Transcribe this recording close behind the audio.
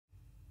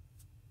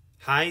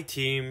Hi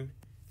team,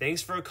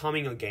 thanks for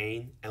coming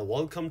again and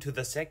welcome to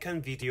the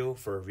second video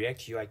for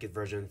React UIKit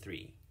version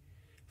 3.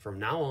 From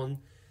now on,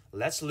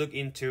 let's look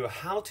into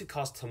how to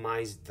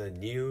customize the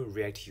new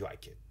React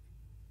UIKit.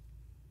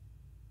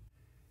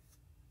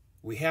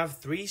 We have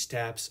 3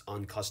 steps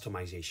on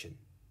customization.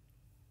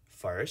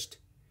 First,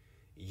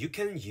 you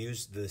can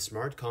use the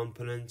smart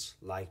components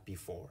like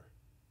before.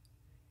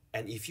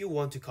 And if you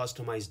want to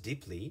customize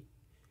deeply,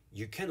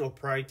 you can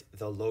operate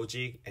the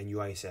logic and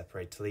UI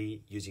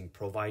separately using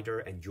provider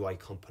and UI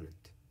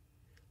component.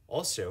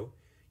 Also,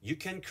 you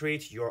can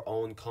create your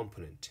own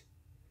component.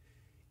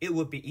 It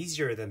would be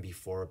easier than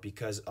before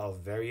because of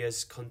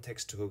various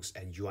context hooks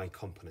and UI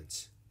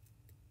components.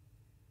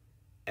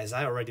 As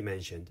I already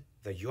mentioned,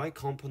 the UI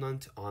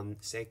component on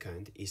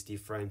second is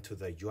different to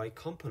the UI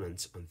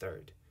components on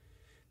third.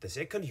 The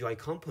second UI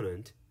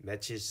component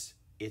matches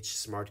each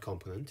smart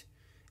component,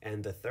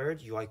 and the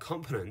third UI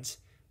components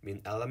mean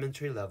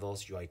elementary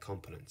levels UI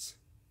components.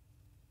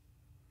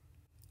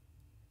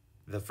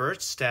 The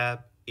first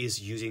step is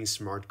using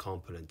smart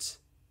components.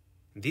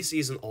 This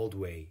is an old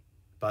way,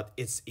 but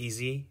it's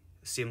easy,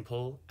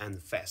 simple, and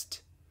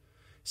fast.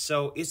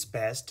 So it's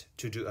best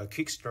to do a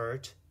quick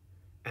start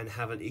and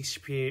have an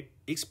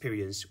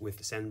experience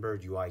with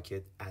Sendbird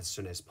UIKit as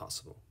soon as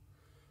possible.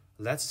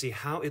 Let's see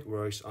how it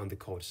works on the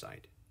code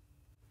side.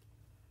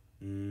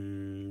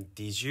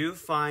 Did you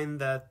find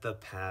that the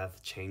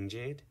path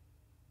changed?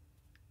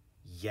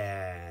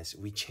 Yes,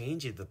 we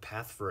changed the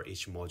path for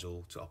each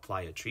module to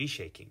apply a tree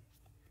shaking.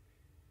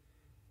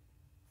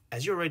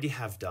 As you already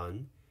have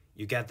done,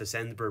 you get the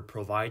Sendbird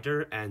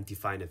provider and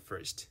define it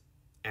first,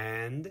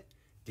 and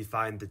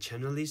define the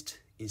channel list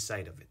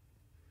inside of it.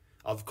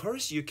 Of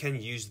course, you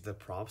can use the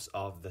props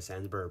of the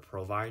Sendbird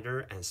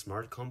provider and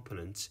smart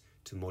components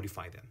to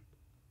modify them.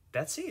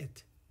 That's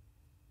it.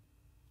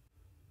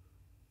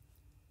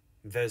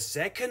 The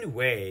second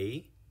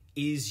way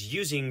is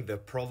using the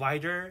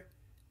provider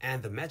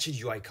and the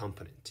matched UI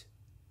component.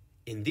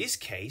 In this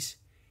case,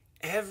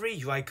 every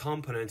UI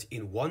component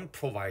in one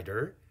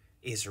provider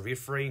is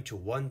referring to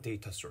one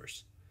data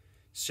source.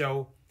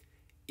 So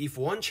if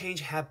one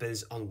change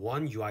happens on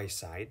one UI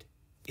side,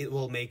 it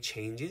will make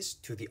changes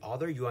to the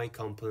other UI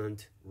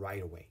component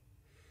right away.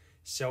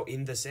 So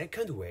in the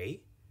second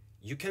way,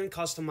 you can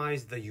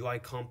customize the UI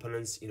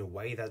components in a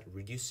way that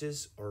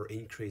reduces or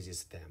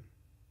increases them.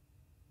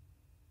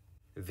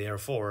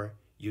 Therefore,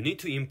 you need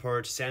to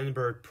import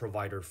Sendbird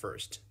provider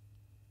first.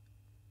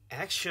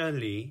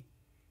 Actually,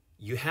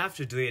 you have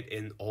to do it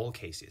in all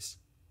cases.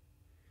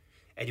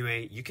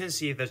 Anyway, you can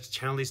see that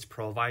channel list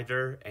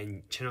provider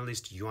and channel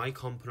list UI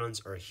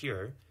components are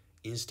here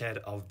instead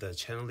of the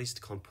channel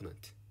list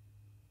component.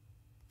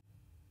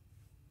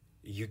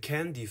 You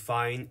can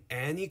define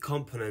any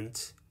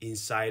component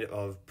inside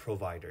of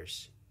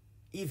providers,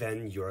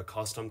 even your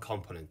custom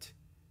component.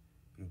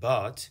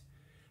 But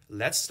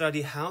let's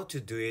study how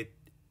to do it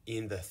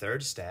in the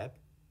third step.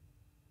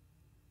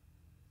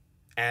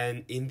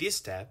 And in this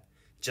step,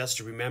 just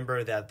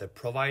remember that the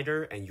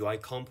provider and UI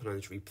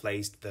component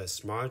replaced the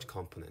smart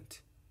component.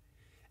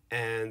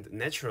 And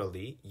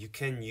naturally, you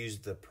can use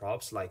the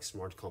props like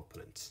smart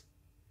components.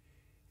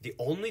 The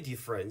only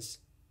difference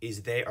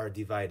is they are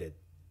divided.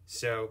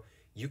 So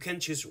you can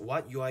choose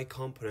what UI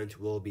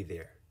component will be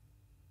there.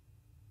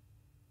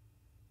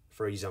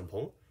 For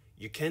example,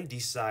 you can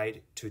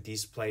decide to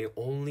display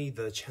only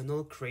the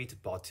channel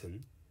create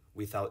button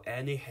without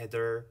any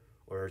header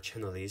or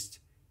channel list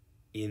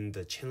in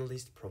the channel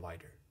list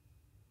provider.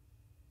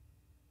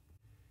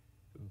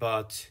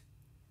 But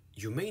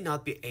you may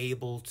not be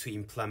able to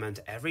implement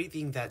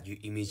everything that you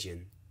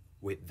imagine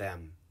with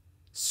them.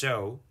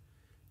 So,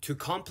 to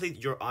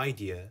complete your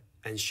idea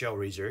and show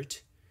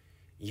result,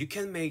 you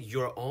can make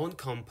your own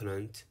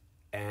component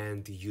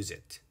and use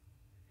it.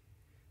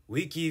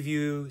 We give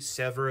you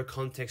several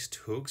context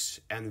hooks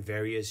and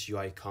various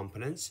UI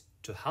components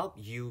to help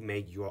you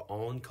make your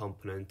own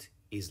component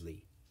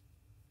easily.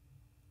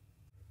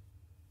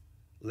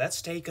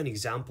 Let's take an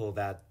example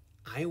that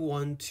I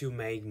want to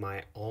make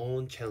my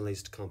own channel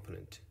list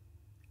component.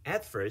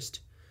 At first,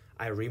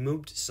 I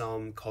removed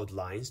some code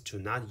lines to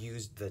not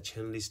use the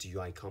channel list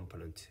UI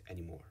component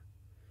anymore.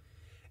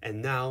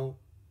 And now,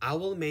 I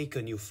will make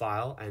a new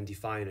file and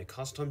define a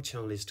custom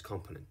channel list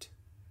component.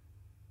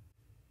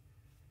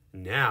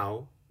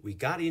 Now, we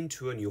got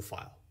into a new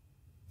file.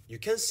 You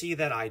can see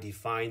that I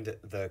defined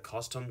the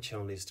custom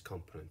channel list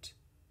component.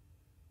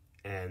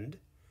 And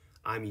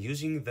I'm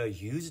using the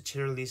use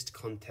channel list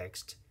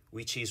context,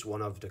 which is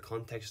one of the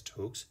context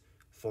hooks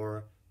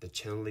for the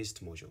channel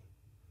list module.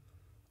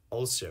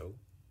 Also,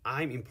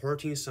 I'm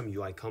importing some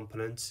UI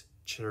components,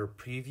 channel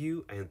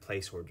preview, and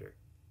placeholder.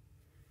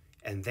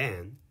 And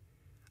then,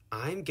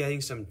 I'm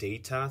getting some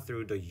data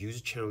through the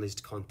use channel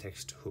list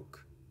context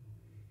hook.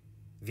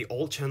 The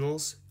all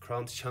channels,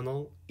 current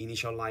channel,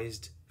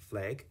 initialized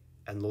flag,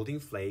 and loading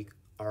flag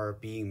are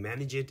being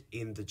managed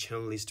in the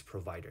channel list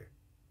provider.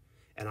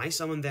 And I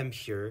summon them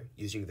here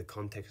using the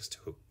context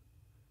hook.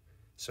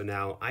 So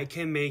now I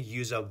can make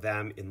use of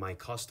them in my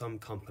custom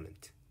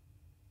component.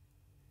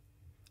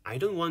 I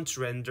don't want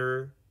to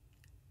render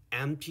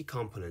empty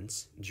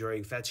components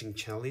during fetching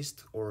chain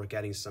list or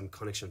getting some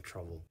connection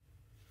trouble.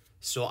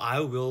 So I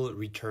will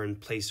return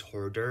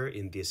placeholder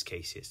in these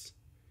cases.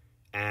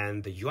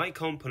 And the UI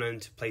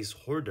component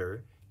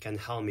placeholder can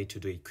help me to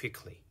do it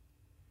quickly.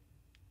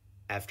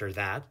 After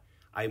that,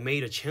 I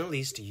made a chain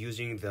list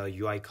using the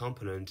UI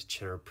component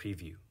channel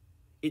preview.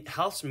 It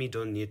helps me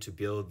don't need to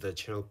build the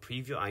channel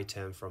preview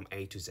item from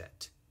A to Z.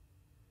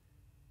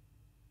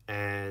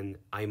 And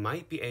I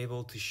might be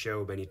able to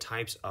show many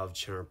types of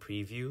channel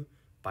preview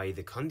by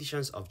the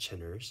conditions of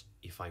channels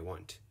if I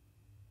want.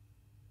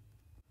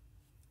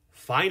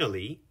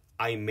 Finally,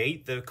 I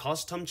made the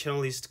custom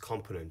channel list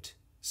component.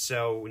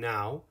 So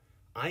now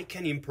I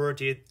can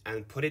import it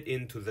and put it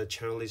into the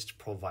channel list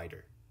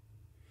provider.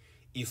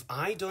 If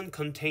I don't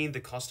contain the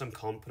custom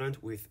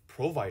component with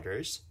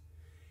providers,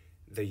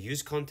 the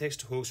use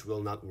context hooks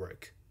will not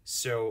work.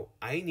 So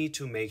I need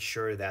to make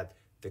sure that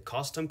the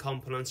custom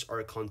components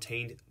are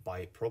contained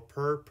by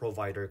proper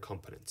provider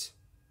components.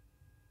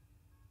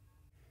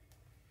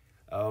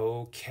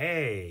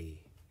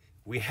 Okay,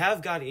 we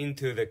have got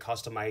into the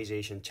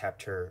customization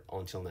chapter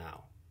until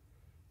now.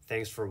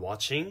 Thanks for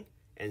watching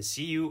and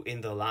see you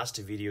in the last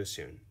video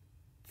soon.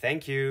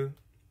 Thank you.